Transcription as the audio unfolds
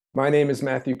My name is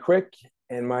Matthew Quick,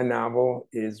 and my novel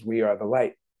is We Are the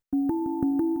Light.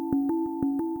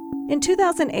 In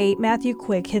 2008, Matthew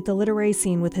Quick hit the literary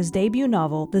scene with his debut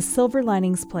novel, The Silver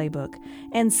Linings Playbook,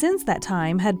 and since that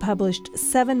time had published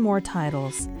 7 more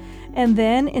titles. And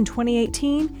then, in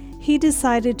 2018, he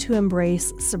decided to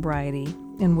embrace sobriety,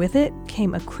 and with it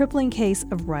came a crippling case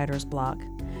of writer's block.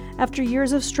 After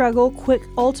years of struggle, Quick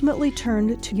ultimately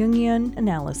turned to Jungian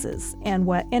analysis, and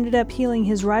what ended up healing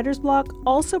his writer's block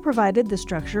also provided the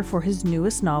structure for his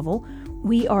newest novel,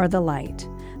 We Are the Light.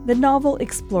 The novel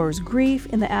explores grief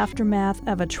in the aftermath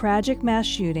of a tragic mass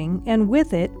shooting, and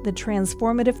with it, the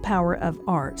transformative power of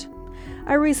art.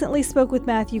 I recently spoke with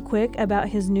Matthew Quick about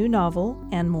his new novel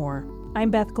and more. I'm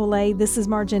Beth Golay, this is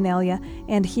Marginalia,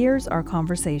 and here's our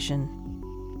conversation.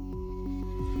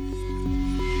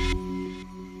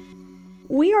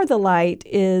 We Are the Light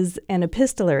is an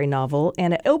epistolary novel,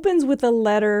 and it opens with a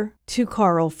letter to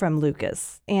Carl from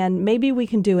Lucas. And maybe we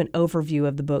can do an overview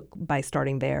of the book by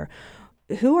starting there.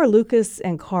 Who are Lucas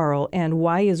and Carl, and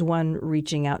why is one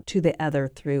reaching out to the other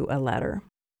through a letter?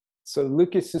 So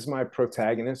Lucas is my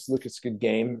protagonist, Lucas Good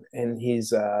Game, and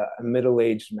he's a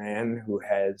middle-aged man who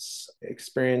has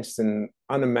experienced an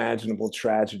unimaginable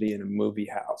tragedy in a movie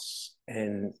house.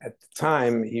 And at the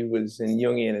time, he was in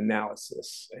Jungian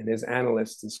analysis, and his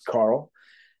analyst is Carl.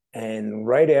 And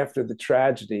right after the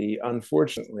tragedy,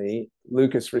 unfortunately,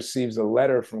 Lucas receives a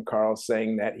letter from Carl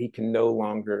saying that he can no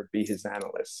longer be his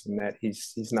analyst and that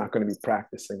he's not going to be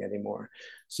practicing anymore.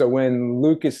 So when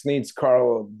Lucas needs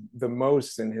Carl the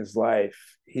most in his life,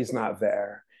 he's not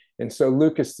there. And so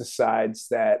Lucas decides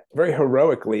that, very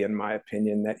heroically, in my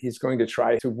opinion, that he's going to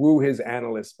try to woo his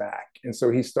analyst back. And so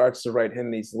he starts to write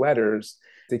him these letters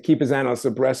to keep his analyst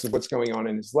abreast of what's going on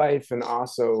in his life, and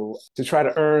also to try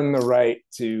to earn the right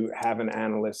to have an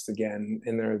analyst again.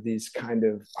 And there are these kind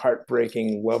of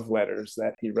heartbreaking love letters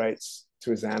that he writes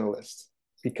to his analyst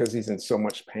because he's in so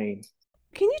much pain.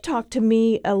 Can you talk to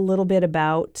me a little bit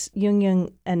about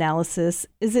Jungian analysis?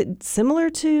 Is it similar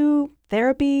to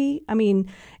therapy?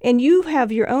 And you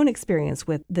have your own experience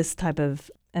with this type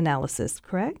of analysis,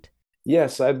 correct?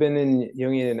 Yes, I've been in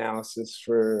Jungian analysis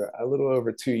for a little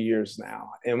over 2 years now.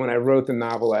 And when I wrote the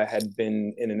novel, I had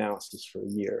been in analysis for a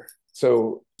year.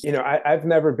 So, I've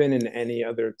never been in any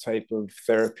other type of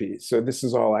therapy. So this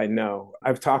is all I know.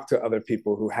 I've talked to other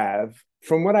people who have.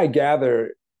 From what I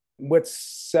gather, what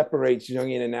separates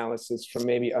Jungian analysis from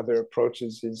maybe other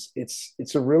approaches is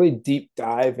it's a really deep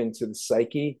dive into the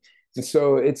psyche. And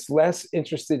so it's less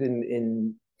interested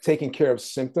in taking care of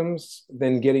symptoms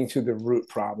than getting to the root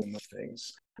problem of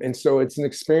things. And so it's an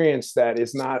experience that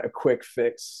is not a quick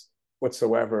fix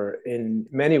whatsoever. In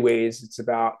many ways, it's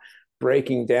about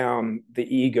breaking down the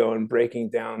ego and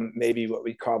breaking down maybe what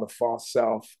we call the false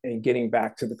self and getting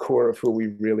back to the core of who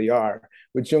we really are,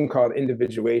 what Jung called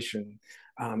individuation.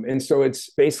 And so it's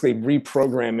basically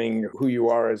reprogramming who you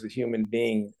are as a human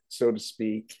being, so to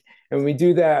speak. And we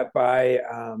do that by,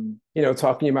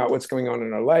 talking about what's going on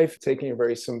in our life, taking a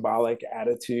very symbolic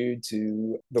attitude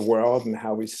to the world and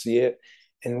how we see it,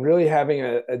 and really having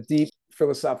a deep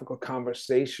philosophical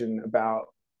conversation about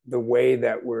the way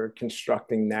that we're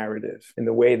constructing narrative and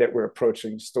the way that we're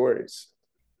approaching stories.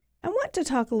 I want to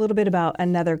talk a little bit about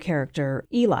another character,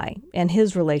 Eli, and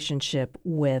his relationship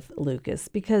with Lucas,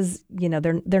 because,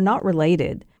 they're not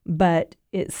related, but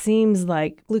it seems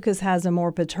like Lucas has a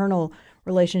more paternal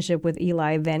relationship with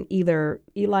Eli than either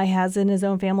Eli has in his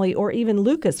own family or even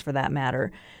Lucas for that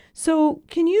matter. So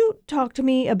can you talk to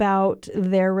me about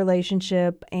their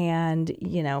relationship and,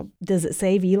 does it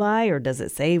save Eli or does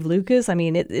it save Lucas?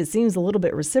 It seems a little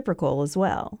bit reciprocal as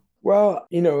well. Well,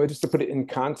 just to put it in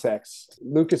context,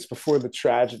 Lucas, before the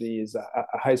tragedy, is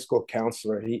a high school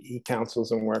counselor. He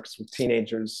counsels and works with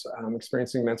teenagers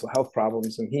experiencing mental health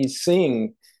problems, and he's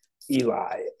seeing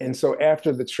Eli. And so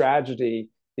after the tragedy,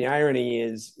 the irony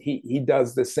is he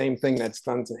does the same thing that's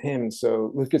done to him.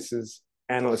 So Lucas's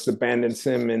analyst abandons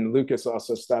him, and Lucas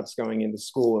also stops going into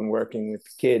school and working with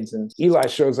kids. And Eli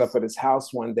shows up at his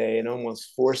house one day and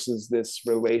almost forces this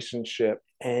relationship.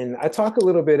 And I talk a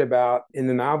little bit about in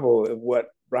the novel what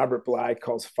Robert Bly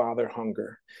calls father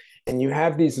hunger. And you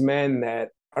have these men that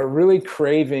are really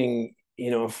craving,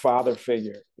 a father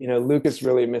figure. Lucas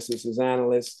really misses his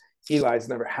analyst. Eli's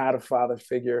never had a father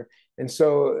figure. And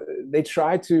so they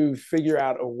try to figure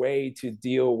out a way to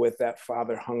deal with that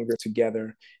father hunger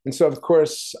together. And so, of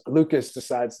course, Lucas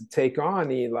decides to take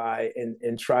on Eli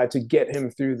and try to get him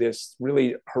through this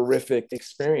really horrific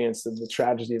experience of the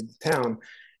tragedy of the town.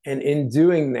 And in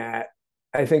doing that,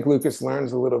 I think Lucas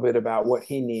learns a little bit about what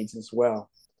he needs as well.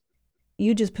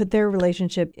 You just put their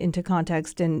relationship into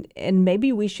context, and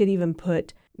maybe we should even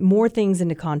put more things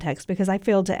into context, because I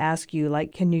failed to ask you,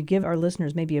 like, can you give our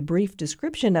listeners maybe a brief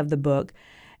description of the book,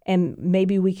 and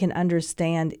maybe we can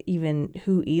understand even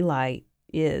who Eli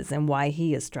is and why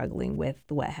he is struggling with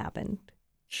what happened?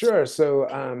 Sure. So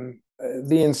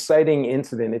the inciting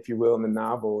incident, if you will, in the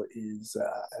novel is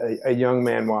a young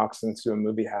man walks into a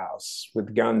movie house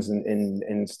with guns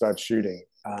and starts shooting.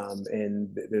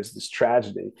 And there's this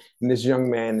tragedy. And this young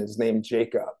man is named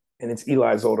Jacob, and it's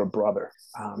Eli's older brother.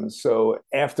 So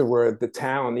afterward, the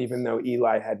town, even though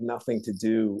Eli had nothing to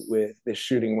do with the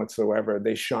shooting whatsoever,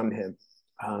 they shun him.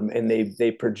 And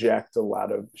they project a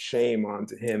lot of shame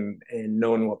onto him, and no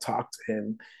one will talk to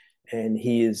him. And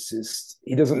he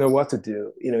doesn't know what to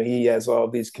do. He has all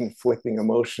these conflicting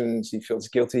emotions. He feels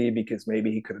guilty because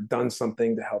maybe he could have done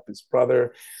something to help his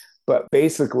brother, but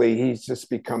basically he's just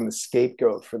become the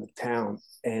scapegoat for the town.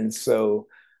 And so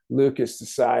Lucas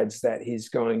decides that he's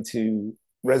going to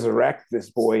resurrect this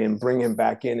boy and bring him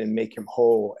back in and make him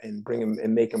whole and bring him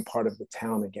and make him part of the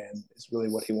town again, is really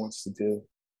what he wants to do.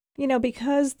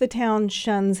 Because the town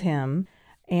shuns him,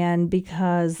 and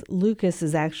because Lucas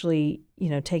is actually,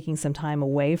 taking some time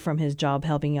away from his job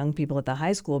helping young people at the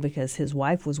high school because his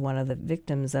wife was one of the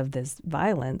victims of this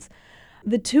violence,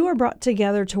 the two are brought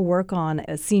together to work on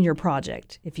a senior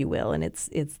project, if you will, and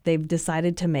they've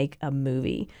decided to make a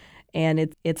movie,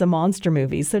 and it's a monster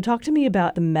movie. So talk to me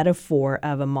about the metaphor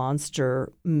of a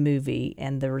monster movie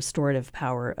and the restorative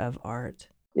power of art.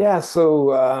 Yeah,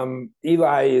 so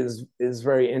Eli is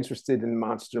very interested in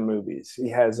monster movies. He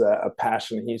has a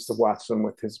passion. He used to watch them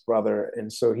with his brother,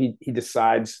 and so he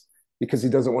decides, because he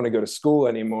doesn't want to go to school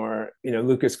anymore.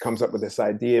 Lucas comes up with this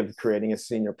idea of creating a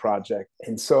senior project,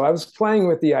 and so I was playing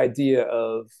with the idea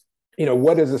of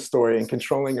what is a story, and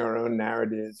controlling our own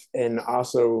narrative, and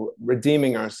also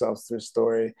redeeming ourselves through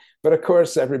story. But of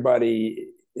course, everybody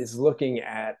is looking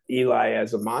at Eli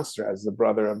as a monster, as the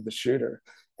brother of the shooter.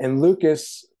 And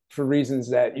Lucas, for reasons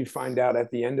that you find out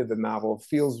at the end of the novel,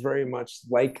 feels very much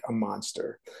like a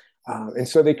monster. And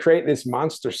so they create this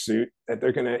monster suit that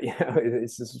they're going to,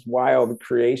 it's this wild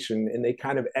creation, and they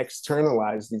kind of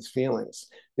externalize these feelings.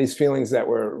 These feelings that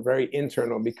were very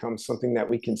internal become something that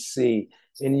we can see.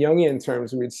 In Jungian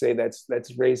terms, we'd say that's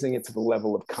raising it to the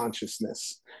level of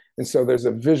consciousness. And so there's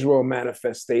a visual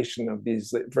manifestation of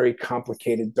these very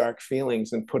complicated, dark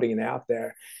feelings and putting it out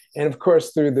there. And of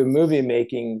course, through the movie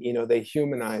making, they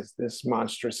humanize this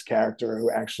monstrous character who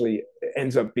actually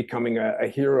ends up becoming a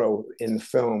hero in the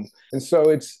film. And so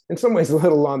it's in some ways a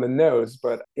little on the nose,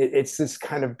 but it's this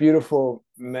kind of beautiful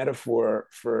metaphor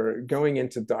for going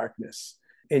into darkness.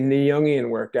 In the Jungian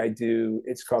work I do,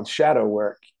 it's called shadow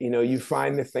work. You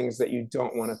find the things that you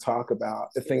don't want to talk about,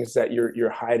 the things that you're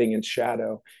hiding in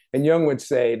shadow. And Jung would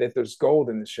say that there's gold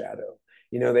in the shadow,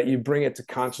 that you bring it to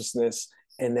consciousness,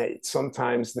 and that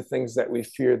sometimes the things that we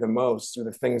fear the most are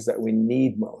the things that we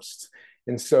need most.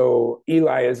 And so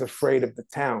Eli is afraid of the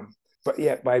town, but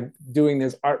yet by doing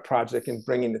this art project and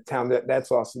bringing the town,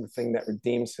 that's also the thing that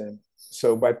redeems him.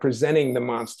 So by presenting the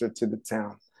monster to the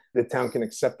town can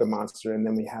accept the monster, and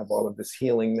then we have all of this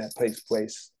healing that takes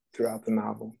place throughout the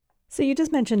novel. So you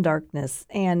just mentioned darkness,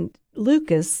 and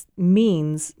Lucas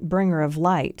means bringer of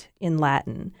light in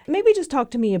Latin. Maybe just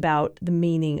talk to me about the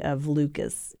meaning of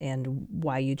Lucas and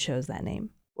why you chose that name.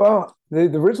 Well, the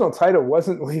original title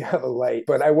wasn't We Have a Light,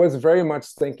 but I was very much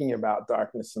thinking about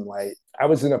darkness and light. I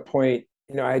was in a point,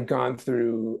 I had gone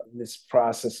through this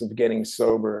process of getting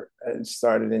sober. It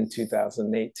started in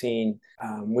 2018,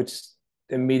 which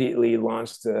immediately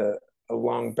launched a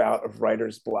long bout of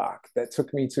writer's block that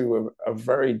took me to a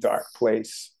very dark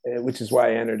place, which is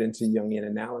why I entered into Jungian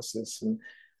analysis. And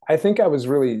I think I was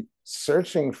really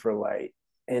searching for light.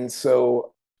 And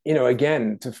so,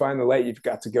 again, to find the light, you've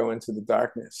got to go into the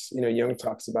darkness. Jung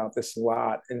talks about this a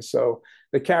lot. And so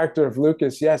the character of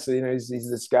Lucas, yes, he's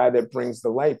this guy that brings the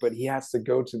light, but he has to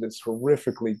go to this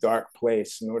horrifically dark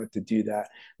place in order to do that.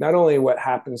 Not only what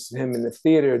happens to him in the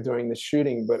theater during the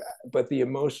shooting, but the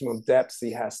emotional depths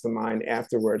he has to mine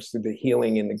afterwards through the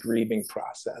healing and the grieving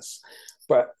process.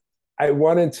 But I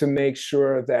wanted to make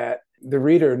sure that the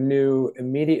reader knew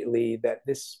immediately that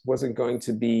this wasn't going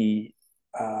to be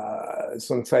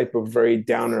some type of very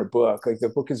downer book. Like, the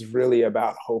book is really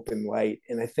about hope and light.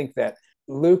 And I think that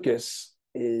Lucas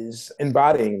is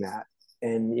embodying that.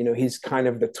 And, he's kind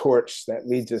of the torch that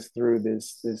leads us through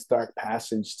this dark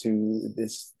passage to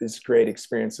this great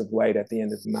experience of light at the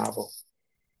end of the novel.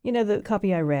 The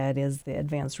copy I read is the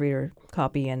advanced reader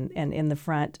copy, and in the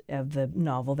front of the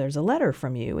novel, there's a letter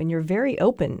from you, and you're very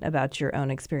open about your own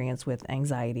experience with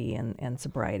anxiety and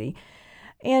sobriety.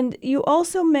 And you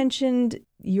also mentioned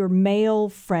your male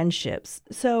friendships.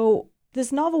 So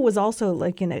This novel was also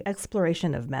like an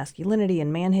exploration of masculinity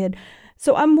and manhood.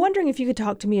 So I'm wondering if you could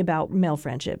talk to me about male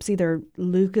friendships, either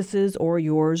Lucas's or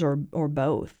yours or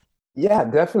both. Yeah,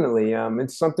 definitely.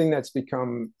 It's something that's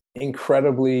become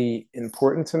incredibly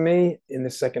important to me in the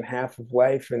second half of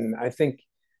life. And I think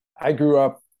I grew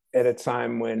up at a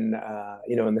time when,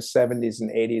 in the 70s and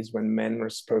 80s, when men were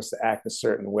supposed to act a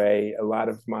certain way. A lot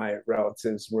of my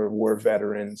relatives were war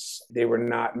veterans. They were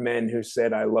not men who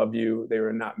said, I love you. They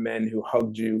were not men who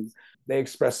hugged you. They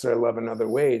expressed their love in other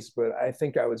ways. But I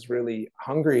think I was really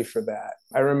hungry for that.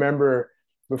 I remember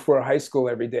before high school,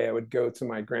 every day I would go to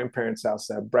my grandparents' house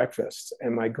to have breakfast.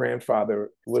 And my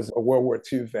grandfather was a World War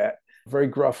II vet, very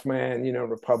gruff man,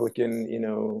 Republican,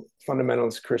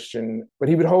 fundamentalist Christian. But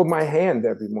he would hold my hand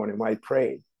every morning while I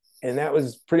prayed. And that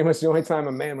was pretty much the only time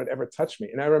a man would ever touch me.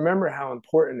 And I remember how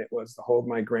important it was to hold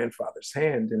my grandfather's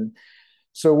hand. And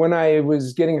so when I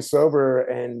was getting sober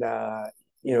and,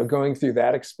 going through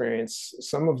that experience,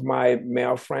 some of my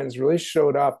male friends really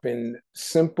showed up in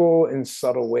simple and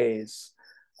subtle ways.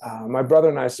 My brother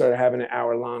and I started having an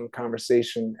hour-long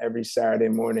conversation every Saturday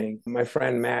morning. My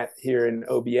friend Matt here in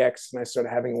OBX and I started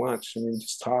having lunch and we would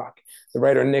just talk. The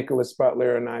writer Nicholas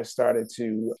Butler and I started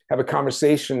to have a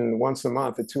conversation once a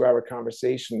month, a 2-hour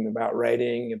conversation about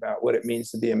writing, about what it means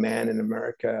to be a man in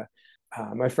America.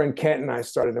 My friend Kent and I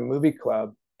started a movie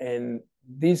club, and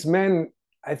these men,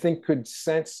 I think, could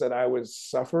sense that I was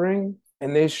suffering,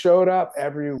 and they showed up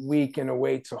every week in a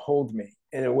way to hold me,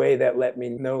 in a way that let me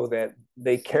know that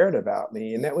they cared about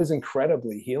me. And that was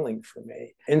incredibly healing for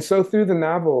me. And so through the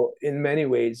novel, in many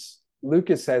ways,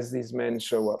 Lucas has these men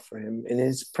show up for him. And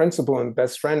his principal and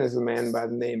best friend is a man by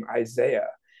the name Isaiah.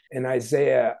 And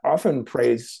Isaiah often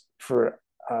prays for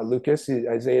Lucas.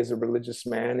 Isaiah is a religious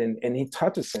man, and he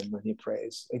touches him when he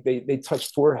prays. Like they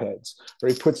touch foreheads, or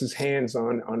he puts his hands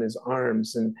on his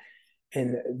arms.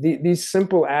 And these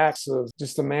simple acts of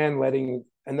just a man letting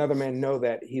another man know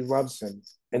that he loves him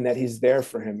and that he's there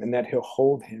for him and that he'll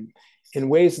hold him in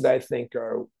ways that I think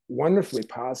are wonderfully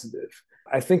positive,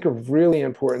 I think are really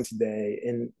important today.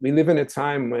 And we live in a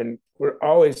time when we're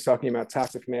always talking about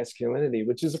toxic masculinity,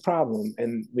 which is a problem.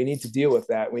 And we need to deal with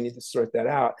that. We need to sort that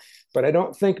out. But I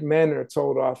don't think men are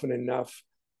told often enough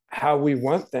how we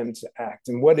want them to act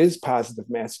and what is positive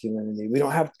masculinity. We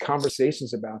don't have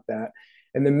conversations about that.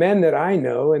 And the men that I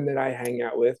know and that I hang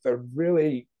out with are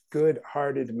really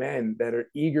good-hearted men that are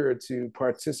eager to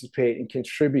participate and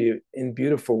contribute in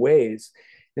beautiful ways.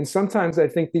 And sometimes I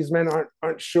think these men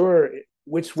aren't sure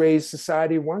which ways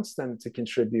society wants them to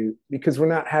contribute because we're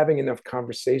not having enough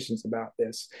conversations about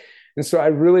this. And so I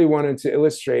really wanted to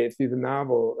illustrate through the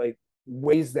novel, like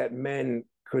ways that men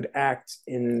could act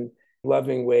in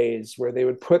loving ways where they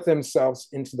would put themselves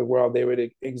into the world, they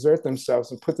would exert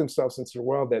themselves and put themselves into the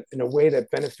world that in a way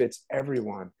that benefits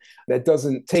everyone, that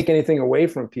doesn't take anything away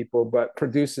from people, but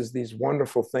produces these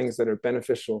wonderful things that are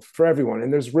beneficial for everyone.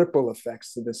 And there's ripple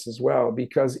effects to this as well,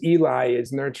 because Eli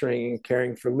is nurturing and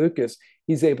caring for Lucas.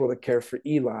 He's able to care for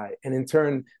Eli. And in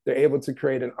turn, they're able to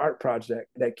create an art project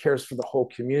that cares for the whole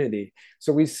community.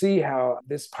 So we see how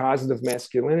this positive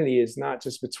masculinity is not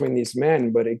just between these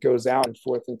men, but it goes out and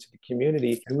forth into the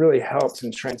community and really helps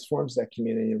and transforms that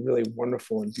community in a really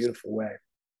wonderful and beautiful way.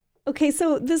 Okay,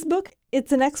 so this book,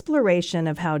 it's an exploration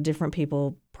of how different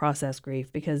people process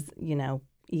grief because,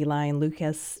 Eli and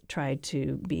Lucas tried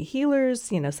to be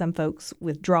healers. Some folks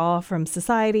withdraw from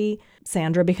society.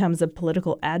 Sandra becomes a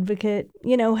political advocate.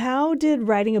 How did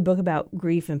writing a book about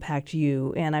grief impact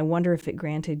you? And I wonder if it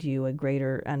granted you a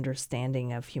greater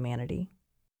understanding of humanity.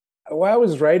 While I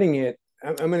was writing it,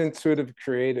 I'm an intuitive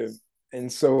creative.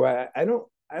 And so I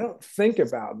don't think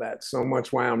about that so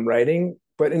much while I'm writing.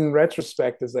 But in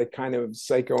retrospect, as I kind of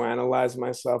psychoanalyze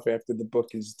myself after the book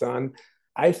is done,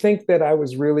 I think that I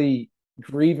was really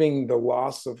grieving the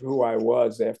loss of who I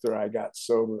was after I got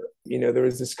sober. There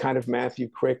was this kind of Matthew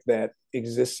Quick that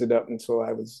existed up until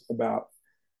I was about,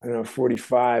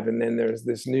 45. And then there's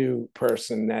this new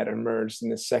person that emerged in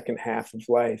the second half of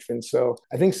life. And so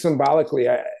I think symbolically,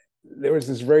 there was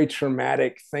this very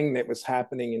traumatic thing that was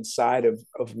happening inside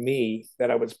of me that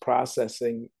I was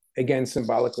processing, again,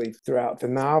 symbolically throughout the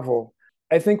novel.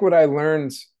 I think what I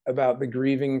learned about the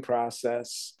grieving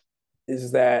process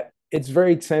is that it's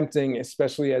very tempting,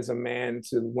 especially as a man,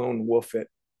 to lone wolf it,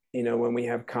 when we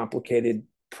have complicated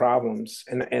problems.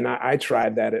 And I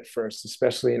tried that at first,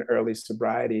 especially in early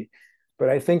sobriety. But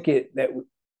I think that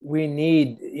we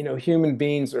need, human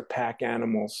beings are pack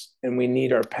animals, and we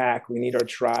need our pack, we need our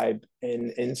tribe.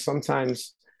 And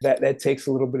sometimes that takes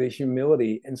a little bit of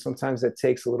humility, and sometimes that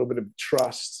takes a little bit of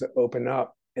trust to open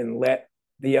up and let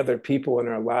the other people in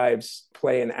our lives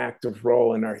play an active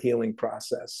role in our healing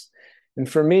process. And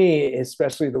for me,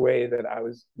 especially the way that I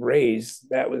was raised,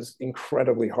 that was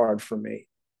incredibly hard for me.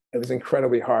 It was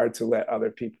incredibly hard to let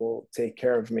other people take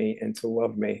care of me and to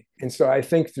love me. And so I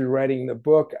think through writing the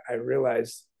book, I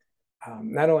realized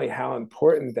not only how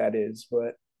important that is,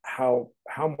 but how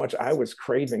much I was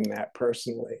craving that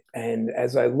personally. And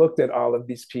as I looked at all of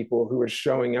these people who were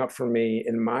showing up for me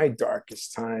in my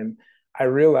darkest time, I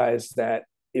realized that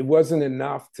it wasn't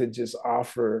enough to just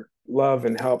offer love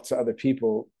and help to other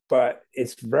people, but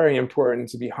it's very important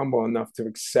to be humble enough to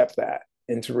accept that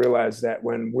and to realize that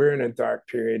when we're in a dark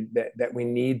period that we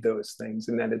need those things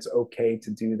and that it's okay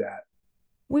to do that.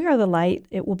 We Are the Light.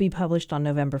 It will be published on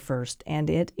November 1st, and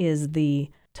it is the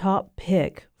top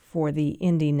pick for the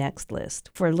Indie Next list.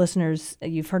 For listeners,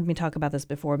 you've heard me talk about this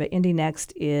before, but Indie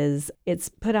Next it's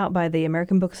put out by the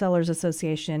American Booksellers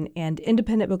Association, and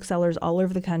independent booksellers all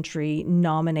over the country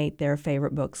nominate their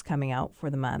favorite books coming out for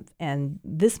the month. And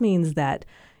this means that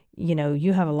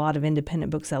you have a lot of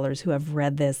independent booksellers who have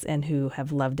read this and who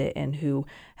have loved it and who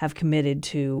have committed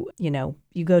to,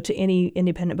 you go to any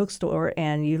independent bookstore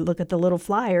and you look at the little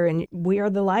flyer and We Are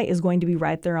the Light is going to be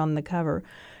right there on the cover.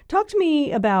 Talk to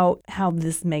me about how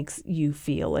this makes you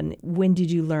feel, and when did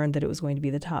you learn that it was going to be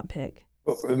the top pick?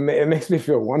 Well, it makes me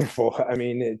feel wonderful. I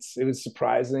mean, it was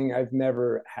surprising. I've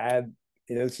never had,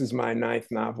 this is my ninth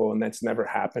novel and that's never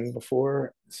happened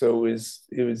before. So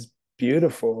it was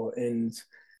beautiful. And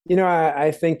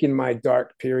I think in my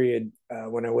dark period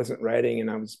when I wasn't writing and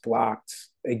I was blocked,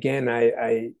 again,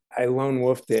 I lone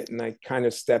wolfed it and I kind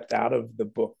of stepped out of the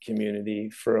book community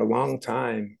for a long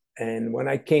time. And when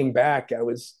I came back, I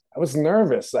was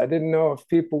nervous. I didn't know if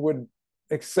people would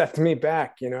accept me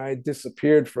back. I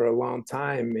disappeared for a long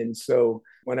time. And so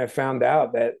when I found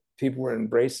out that people were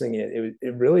embracing it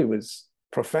really was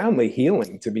profoundly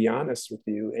healing, to be honest with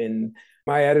you. And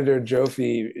my editor,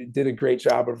 Jofi, did a great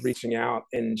job of reaching out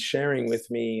and sharing with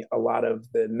me a lot of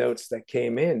the notes that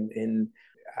came in. And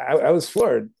I was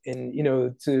floored. And,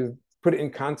 to put it in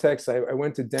context, I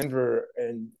went to Denver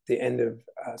at the end of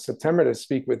September to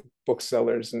speak with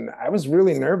booksellers. And I was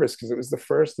really nervous because it was the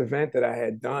first event that I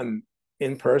had done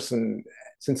in person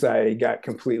since I got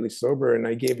completely sober. And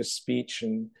I gave a speech,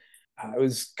 and it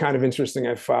was kind of interesting.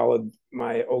 I followed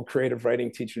my old creative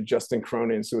writing teacher, Justin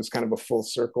Cronin. So it was kind of a full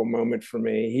circle moment for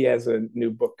me. He has a new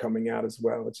book coming out as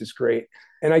well, which is great.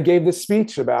 And I gave this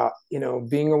speech about,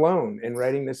 being alone and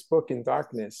writing this book in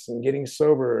darkness and getting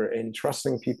sober and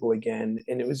trusting people again.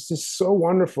 And it was just so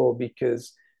wonderful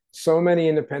because so many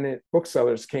independent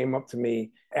booksellers came up to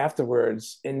me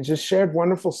afterwards and just shared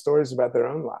wonderful stories about their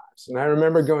own lives. And I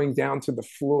remember going down to the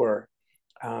floor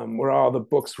where all the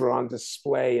books were on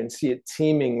display and see it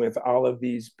teeming with all of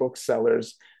these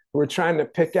booksellers who were trying to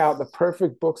pick out the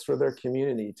perfect books for their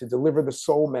community to deliver the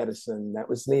soul medicine that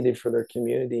was needed for their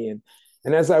community.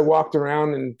 And as I walked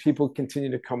around and people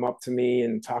continued to come up to me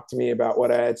and talk to me about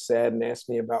what I had said and ask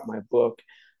me about my book,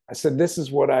 I said, this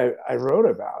is what I wrote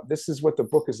about. This is what the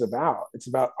book is about. It's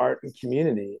about art and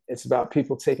community. It's about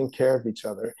people taking care of each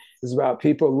other. It's about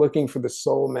people looking for the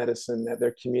soul medicine that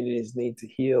their communities need to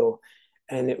heal.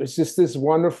 And it was just this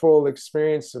wonderful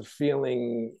experience of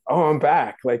feeling, oh, I'm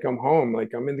back, like I'm home,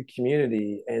 like I'm in the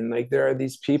community. And like there are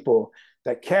these people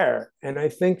that care. And I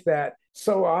think that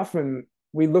so often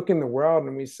we look in the world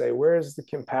and we say, where's the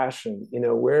compassion?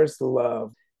 Where's the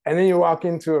love? And then you walk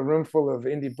into a room full of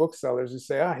indie booksellers who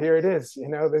say, oh, here it is.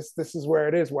 This is where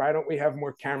it is. Why don't we have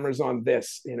more cameras on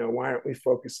this? Why aren't we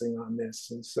focusing on this?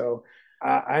 And so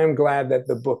I am glad that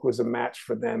the book was a match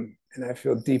for them. And I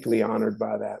feel deeply honored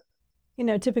by that.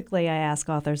 Typically I ask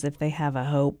authors if they have a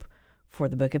hope for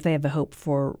the book, if they have a hope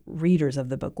for readers of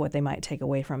the book, what they might take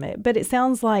away from it. But it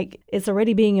sounds like it's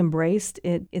already being embraced.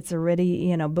 It's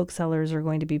already, booksellers are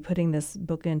going to be putting this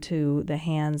book into the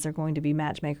hands. They're going to be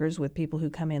matchmakers with people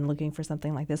who come in looking for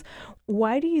something like this.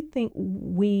 Why do you think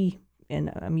we,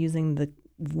 and I'm using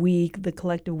the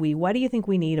collective we, why do you think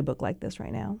we need a book like this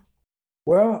right now?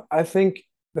 Well, I think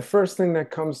the first thing that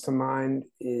comes to mind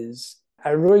is I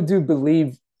really do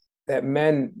believe that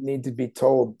men need to be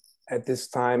told at this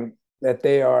time that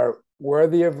they are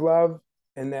worthy of love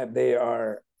and that they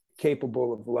are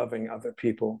capable of loving other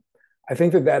people. I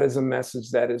think that is a message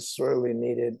that is sorely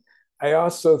needed. I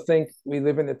also think we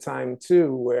live in a time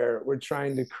too where we're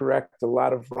trying to correct a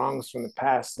lot of wrongs from the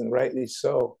past, and rightly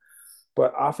so.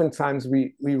 But oftentimes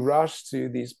we rush to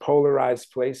these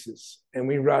polarized places, and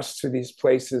we rush to these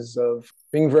places of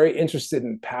being very interested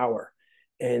in power.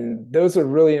 And those are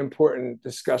really important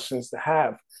discussions to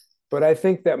have. But I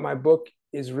think that my book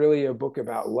is really a book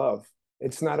about love.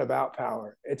 It's not about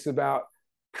power. It's about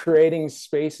creating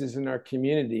spaces in our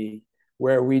community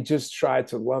where we just try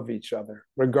to love each other,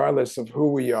 regardless of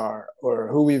who we are or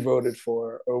who we voted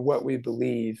for or what we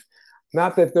believe.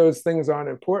 Not that those things aren't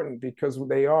important, because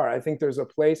they are. I think there's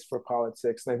a place for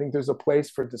politics, and I think there's a place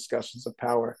for discussions of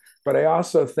power. But I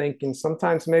also think, and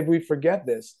sometimes maybe we forget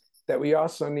this, that we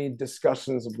also need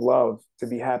discussions of love to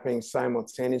be happening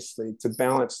simultaneously to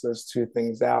balance those two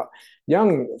things out.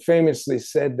 Jung famously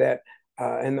said that,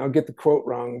 and I'll get the quote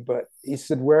wrong, but he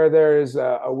said, where there is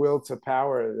a will to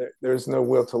power, there's no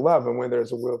will to love. And where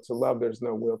there's a will to love, there's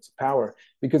no will to power.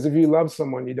 Because if you love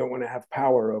someone, you don't want to have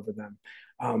power over them.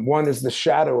 One is the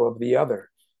shadow of the other.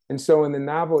 And so in the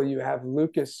novel, you have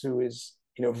Lucas, who is,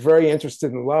 very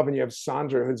interested in love, and you have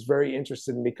Sandra, who's very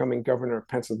interested in becoming governor of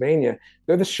Pennsylvania.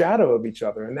 They're the shadow of each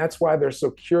other. And that's why they're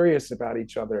so curious about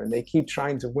each other, and they keep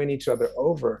trying to win each other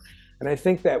over. And I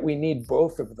think that we need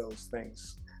both of those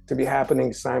things to be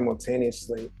happening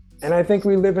simultaneously. And I think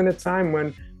we live in a time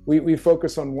when we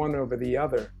focus on one over the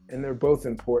other, and they're both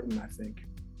important, I think.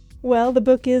 Well, the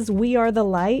book is We Are the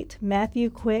Light. Matthew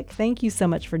Quick, thank you so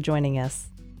much for joining us.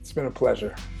 It's been a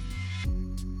pleasure.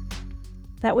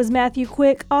 That was Matthew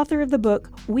Quick, author of the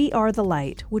book We Are the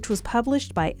Light, which was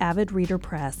published by Avid Reader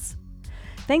Press.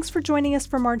 Thanks for joining us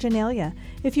for Marginalia.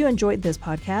 If you enjoyed this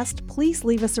podcast, please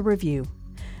leave us a review.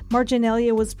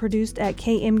 Marginalia was produced at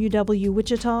KMUW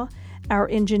Wichita. Our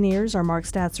engineers are Mark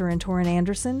Statzer and Torrin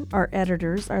Anderson. Our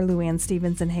editors are Luann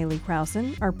Stevens and Haley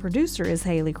Krausen. Our producer is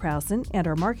Haley Krausen, and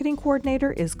our marketing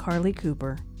coordinator is Carly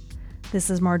Cooper. This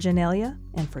is Marginalia,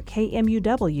 and for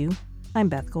KMUW, I'm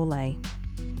Beth Golay.